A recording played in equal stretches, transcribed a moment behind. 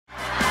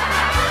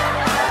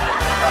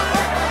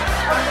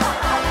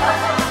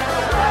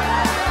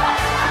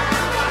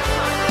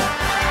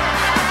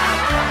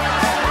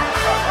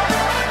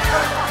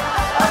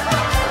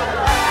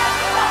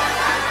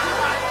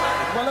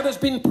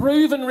been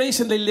proven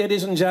recently,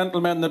 ladies and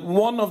gentlemen, that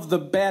one of the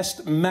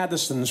best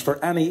medicines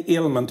for any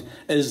ailment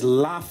is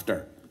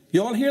laughter.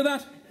 You all hear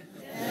that?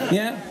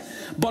 Yeah?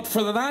 But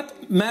for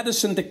that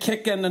medicine to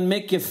kick in and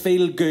make you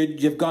feel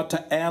good, you've got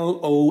to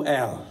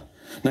LOL.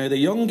 Now, the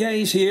young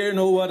guys here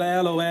know what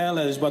LOL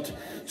is, but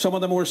some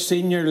of the more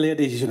senior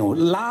ladies, you know,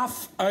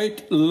 laugh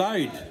out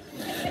loud.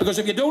 Because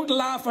if you don't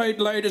laugh out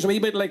loud, it's a wee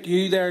bit like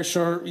you there,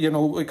 sir, you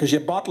know, because you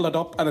bottle it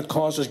up and it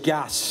causes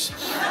gas.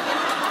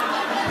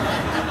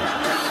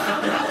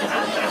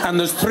 And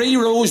there's 3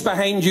 rows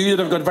behind you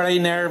that have got very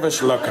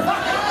nervous looking.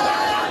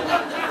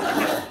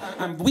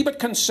 I'm a wee bit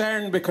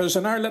concerned because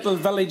in our little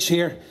village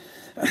here,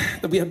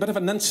 we had a bit of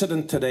an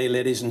incident today,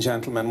 ladies and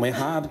gentlemen. We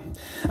had.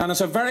 And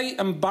it's a very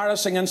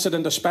embarrassing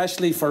incident,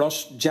 especially for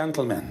us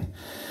gentlemen.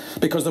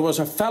 Because there was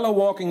a fellow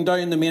walking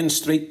down the main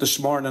street this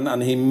morning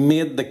and he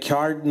made the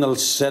cardinal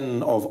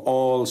sin of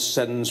all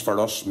sins for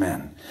us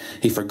men.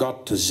 He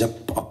forgot to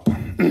zip up.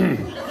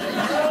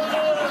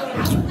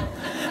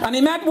 And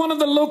he met one of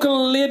the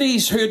local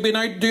ladies who had been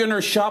out doing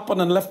her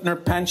shopping and lifting her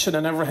pension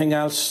and everything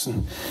else.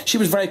 And she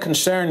was very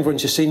concerned when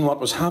she seen what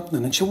was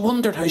happening and she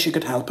wondered how she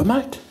could help him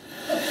out.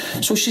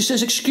 So she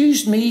says,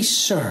 "Excuse me,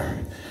 sir,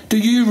 do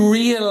you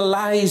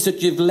realise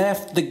that you've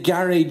left the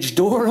garage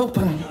door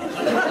open?"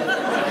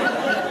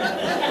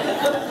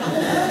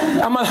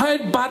 And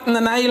without batting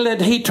an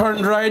eyelid, he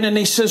turned round and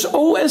he says,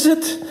 "Oh, is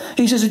it?"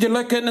 He says, "Did you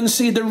look in and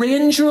see the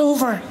Range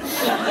Rover?"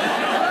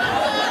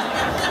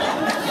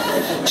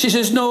 She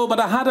says, "No, but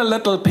I had a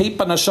little peep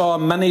and I saw a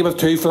Mini with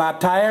 2 flat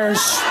tyres."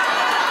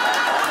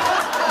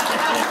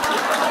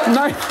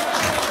 Now,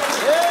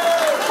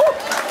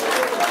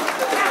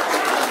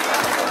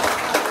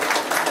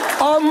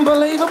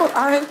 unbelievable,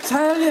 I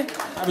tell you.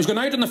 I was going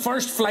out on the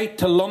first flight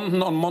to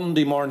London on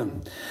Monday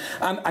morning.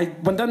 And I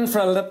went in for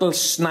a little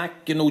snack,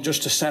 you know,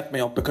 just to set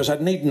me up, because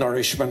I'd need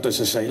nourishment, as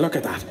I say. Look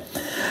at that.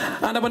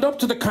 And I went up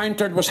to the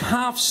counter, it was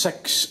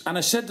 6:30, and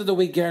I said to the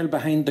wee girl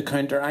behind the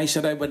counter, I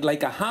said, "I would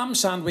like a ham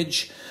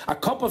sandwich, a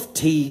cup of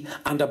tea,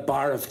 and a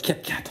bar of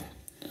Kit Kat."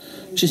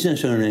 She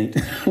says, "All right."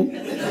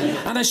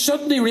 And I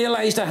suddenly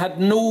realised I had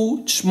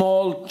no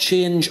small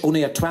change,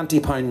 only a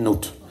 £20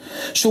 note.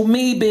 So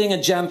me being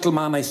a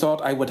gentleman, I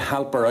thought I would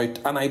help her out,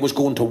 and I was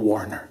going to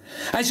warn her.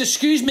 I said,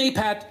 "Excuse me,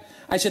 Pat."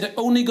 I said, "I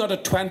only got a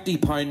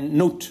 £20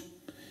 note."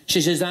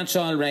 She says, "That's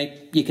all right.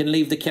 You can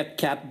leave the Kit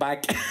Kat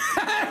back."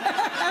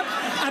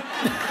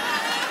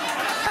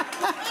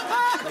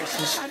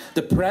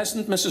 The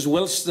present Mrs.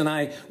 Wilson and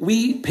I,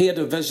 we paid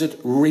a visit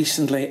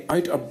recently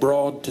out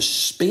abroad to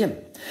Spain.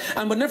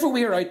 And whenever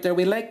we are out there,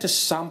 we like to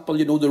sample,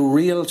 you know, the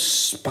real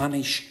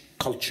Spanish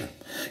culture.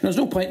 You know, there's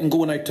no point in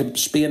going out to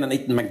Spain and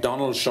eating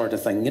McDonald's sort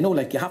of thing. You know,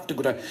 like you have to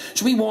go down.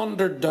 So we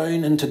wandered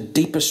down into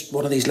deepest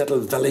one of these little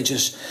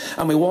villages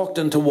and we walked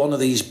into one of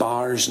these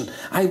bars and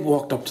I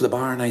walked up to the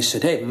bar and I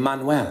said, "Hey,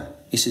 Manuel."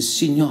 He says,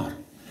 "Señor."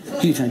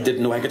 I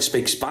didn't know I could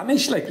speak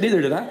Spanish, like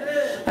neither did I.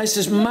 I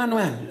says,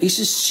 "Manuel." He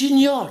says,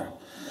 "Señor."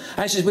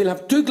 I says, "We'll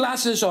have 2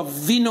 glasses of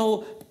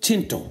vino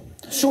tinto."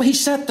 So he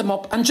set them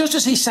up, and just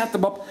as he set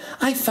them up,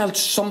 I felt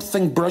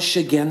something brush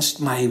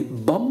against my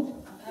bum.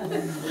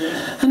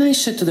 And I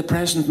said to the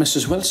present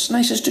Mrs. Wilson,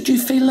 I says, "Did you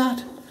feel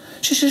that?"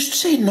 She says,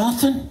 "Say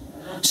nothing.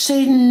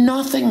 Say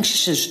nothing." She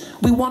says,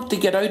 "We want to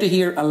get out of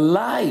here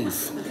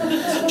alive."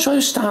 So I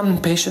was standing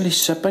patiently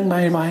sipping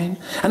my wine,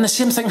 and the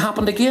same thing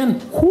happened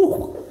again.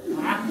 Whoo.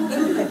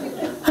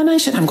 And I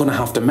said, "I'm going to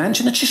have to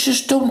mention it." She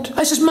says, "Don't."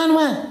 I says,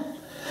 "Manuel."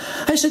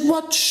 I said,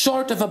 "What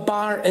sort of a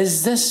bar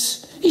is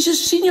this?" He says,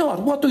 "Señor,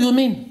 what do you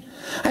mean?"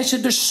 I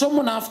said, "There's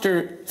someone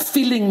after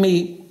feeling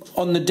me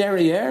on the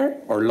derriere,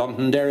 or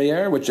London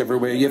derriere, whichever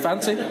way you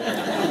fancy."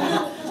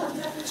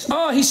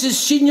 "Oh," he says,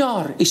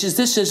 "Señor." He says,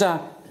 "This is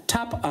a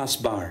tapas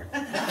bar."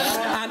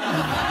 And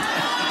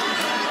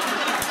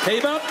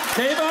keep up,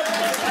 keep up.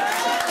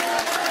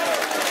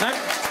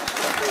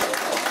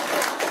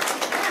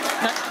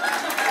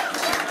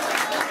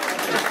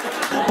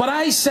 But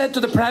I said to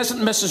the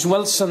present Mrs.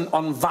 Wilson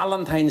on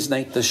Valentine's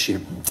night this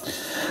year,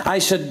 I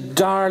said,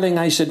 "Darling,"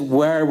 I said,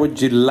 "where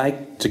would you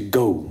like to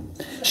go?"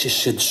 She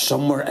said,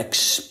 "Somewhere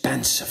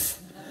expensive."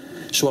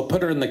 So I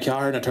put her in the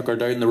car and I took her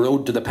down the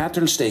road to the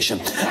petrol station.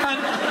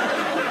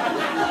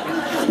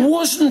 And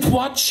wasn't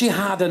what she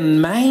had in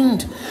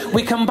mind.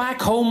 We come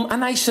back home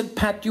and I said,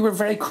 "Pat, you were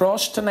very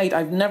cross tonight.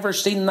 I've never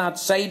seen that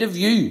side of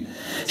you."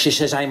 She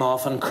says, "I'm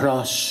often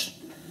cross."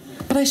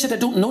 But I said, "I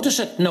don't notice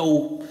it."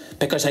 "No,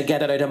 because I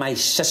get it out of my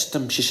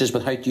system," she says,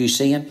 "without you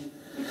seeing."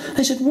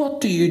 I said,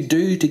 "What do you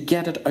do to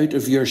get it out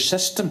of your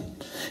system?"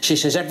 She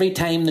says, "Every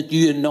time that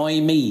you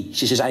annoy me,"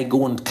 she says, "I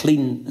go and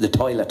clean the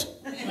toilet."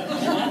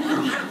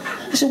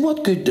 I said,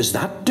 "What good does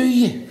that do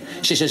you?"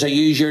 She says, "I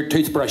use your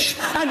toothbrush."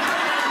 And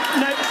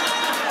now,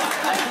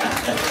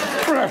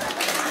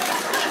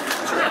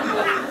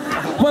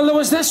 well, there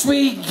was this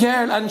wee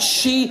girl and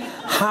she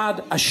had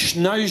a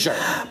schnauzer.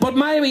 But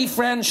my wee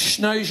friend's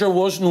schnauzer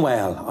wasn't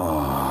well.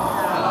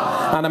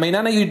 Oh. And I mean,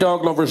 any of you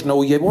dog lovers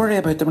know you worry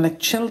about them like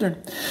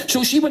children.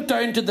 So she went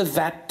down to the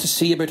vet to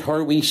see about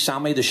her wee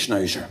Sammy the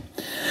Schnauzer.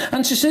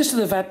 And she says to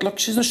the vet, look,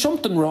 she says, there's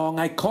something wrong.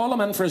 I call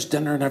him in for his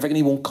dinner and everything,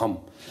 he won't come.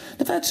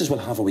 The vet says, well,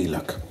 have a wee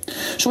look.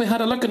 So he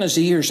had a look in his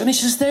ears and he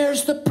says,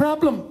 there's the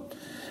problem.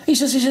 He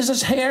says,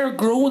 his hair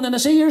growing in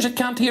his ears, it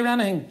can't hear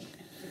anything.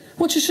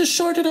 Well, she says,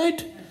 sort it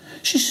out.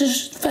 She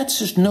says, vet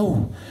says,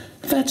 no.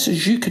 Vet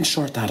says, you can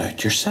sort that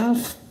out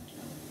yourself.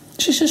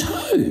 She says,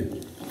 how?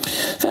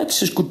 Vet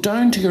says, go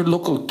down to your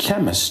local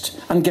chemist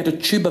and get a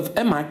tube of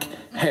Imac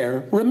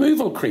hair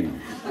removal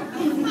cream.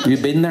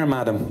 You've been there,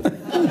 madam.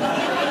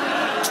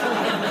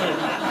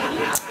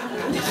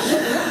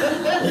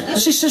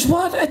 She says,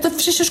 what?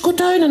 She says, go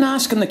down and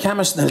ask in the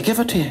chemist and they'll give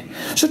it to you.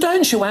 So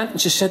down she went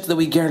and she said to the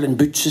wee girl in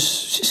boots, she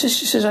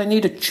says, I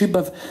need a tube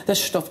of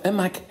this stuff,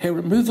 Imac hair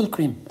removal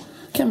cream.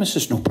 Chemist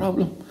says, no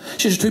problem.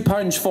 She says,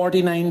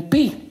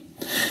 £2.49p.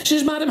 She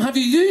says, madam, have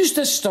you used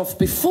this stuff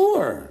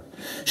before?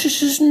 She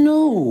says,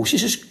 no. She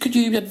says, could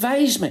you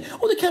advise me?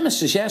 Oh, the chemist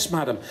says, yes,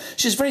 madam.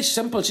 She says, very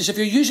simple. She says, if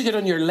you're using it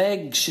on your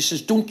legs, she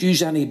says, don't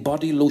use any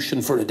body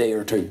lotion for a day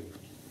or two.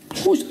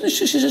 Oh,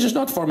 she says, it's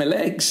not for my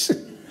legs.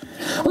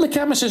 Well, the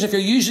chemist says, if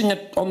you're using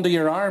it under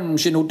your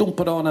arms, you know, don't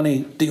put on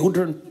any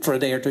deodorant for a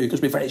day or two because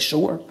it'll be very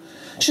sore.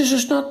 She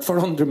says, it's not for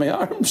under my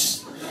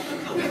arms.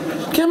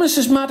 Chemist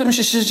says, madam,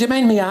 she says, do you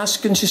mind me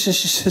asking? She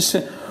says,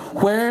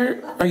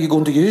 where are you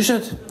going to use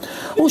it?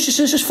 Oh, she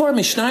says, it's for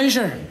me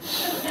Schnauzer.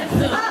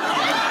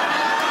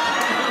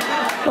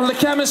 Well, the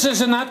chemist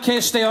says, in that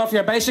case, stay off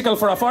your bicycle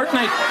for a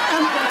fortnight.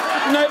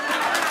 No.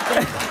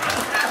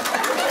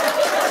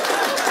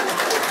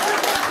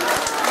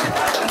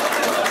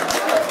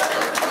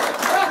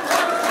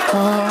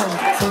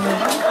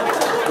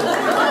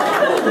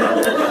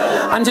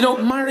 And you know,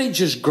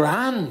 marriage is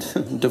grand.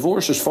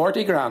 Divorce is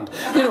 40 grand.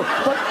 You know,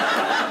 but...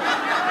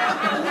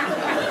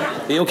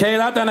 Are you okay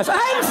with that, Dennis?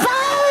 I'm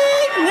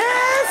fine,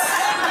 yes!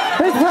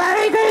 It's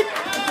very good.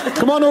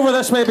 Come on over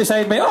this way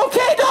beside me.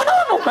 Okay,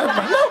 no.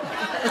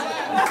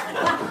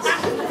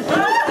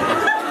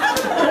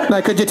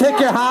 Now, could you take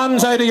your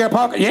hands out of your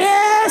pocket?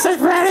 Yes,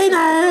 it's very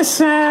nice.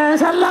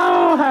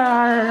 Hello.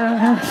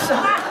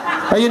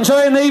 Are you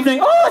enjoying the evening?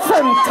 Oh, it's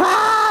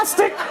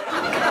fantastic.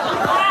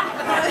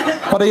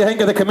 What do you think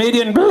of the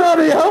comedian?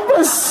 Bloody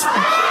hopeless.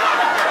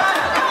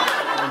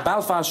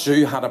 Belfast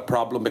Zoo had a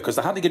problem because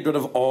they had to get rid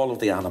of all of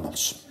the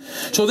animals.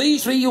 So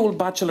these three old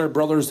bachelor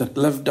brothers that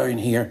lived down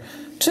here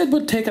said,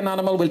 we'll take an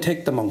animal, we'll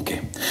take the monkey.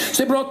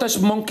 So they brought this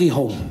monkey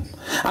home.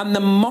 And the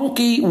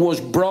monkey was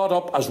brought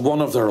up as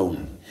one of their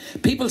own.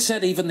 People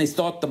said even they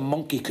thought the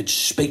monkey could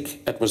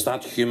speak. It was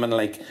that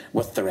human-like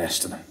with the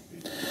rest of them.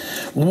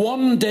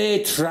 One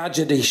day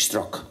tragedy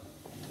struck.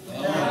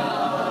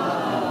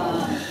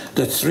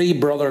 The three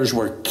brothers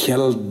were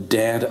killed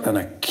dead in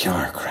a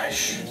car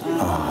crash.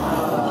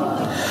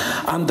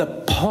 And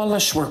the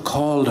police were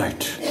called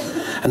out.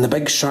 And the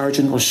big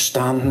sergeant was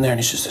standing there and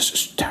he says, this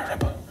is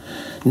terrible.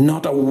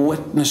 Not a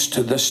witness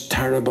to this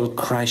terrible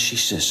crash, he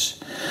says.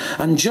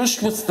 And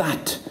just with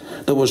that,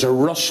 there was a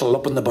rustle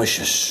up in the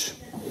bushes.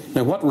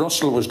 Now, what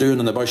Russell was doing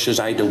in the bushes,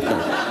 I don't know.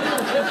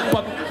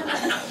 But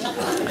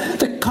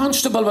the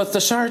constable with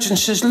the sergeant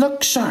says,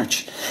 look,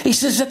 Sarge. He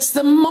says, it's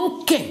the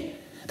monkey.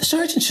 The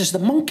sergeant says, the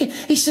monkey?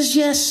 He says,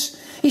 yes.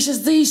 He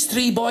says, these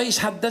three boys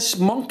had this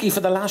monkey for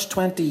the last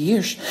 20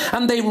 years.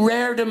 And they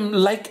reared him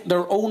like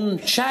their own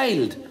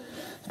child.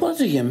 What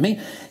do you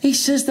mean? He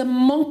says, the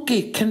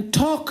monkey can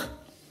talk.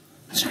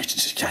 The sergeant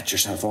says, get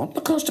yourself on.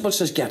 The constable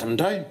says, get him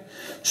down.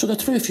 So they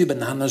threw a few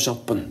bananas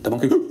up and the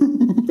monkey...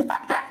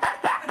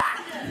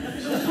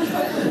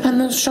 And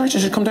the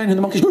sergeant says, come down, and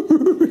the monkey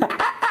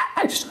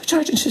says, the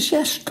sergeant says,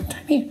 yes, come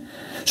down here.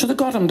 So they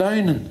got him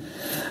down, and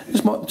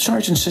the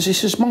sergeant says, he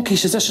says, monkey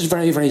says, this is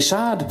very, very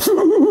sad.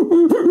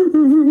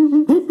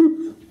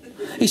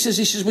 He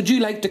says, would you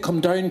like to come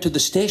down to the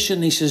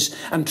station, he says,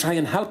 and try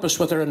and help us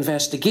with our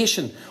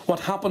investigation? What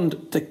happened,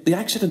 the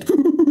accident?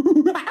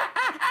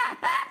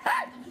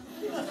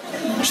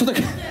 So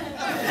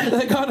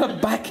they got him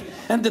back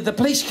into the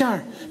police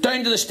car,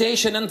 down to the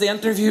station, into the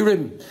interview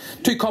room.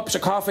 2 cups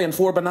of coffee and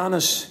 4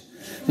 bananas.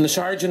 And the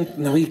sergeant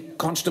and the wee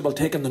constable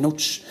taking the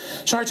notes.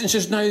 Sergeant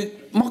says, now,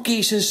 monkey,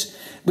 he says,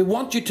 we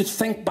want you to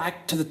think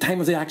back to the time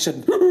of the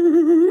accident.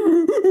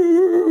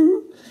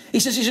 He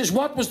says,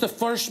 what was the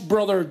first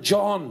brother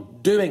John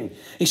doing?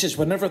 He says,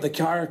 whenever the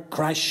car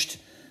crashed.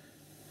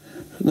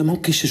 The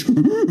monkey says,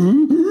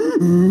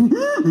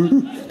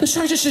 the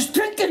sergeant says,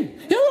 drinking.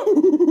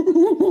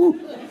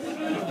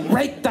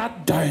 Write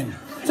that down.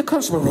 The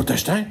constable wrote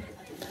this down.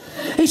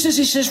 He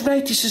says,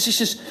 right, he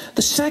says,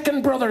 the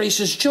second brother, he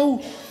says,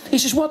 Joe. He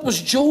says, what was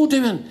Joe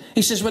doing?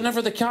 He says,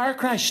 whenever the car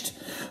crashed.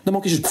 The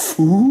monkey says,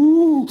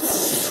 ooh,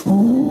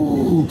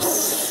 ooh,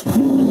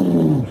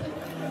 ooh.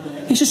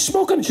 He says,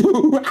 smoking.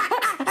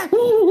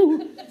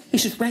 He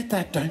says, write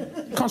that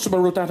down. Constable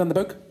wrote that in the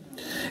book.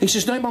 He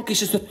says, now, monkey, he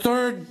says, the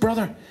third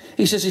brother.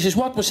 He says,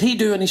 what was he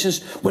doing? He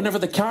says, whenever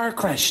the car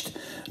crashed.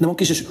 And the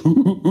monkey says,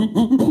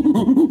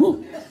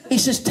 he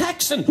says,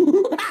 texting.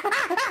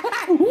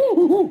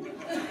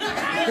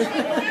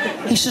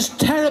 He says,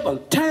 terrible,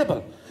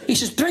 terrible. He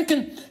says,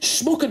 drinking,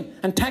 smoking,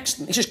 and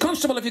texting. He says,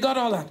 Constable, have you got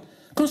all that?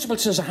 Constable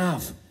says, I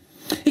have.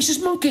 He says,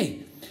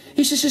 Monkey.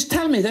 He says,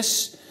 tell me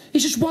this. He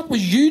says, what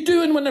was you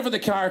doing whenever the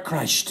car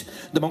crashed?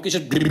 The monkey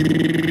said,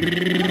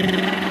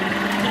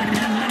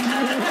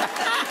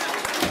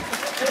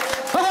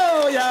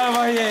 oh, yeah,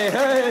 boy, yeah.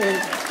 Hey.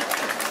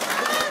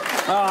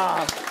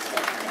 Ah.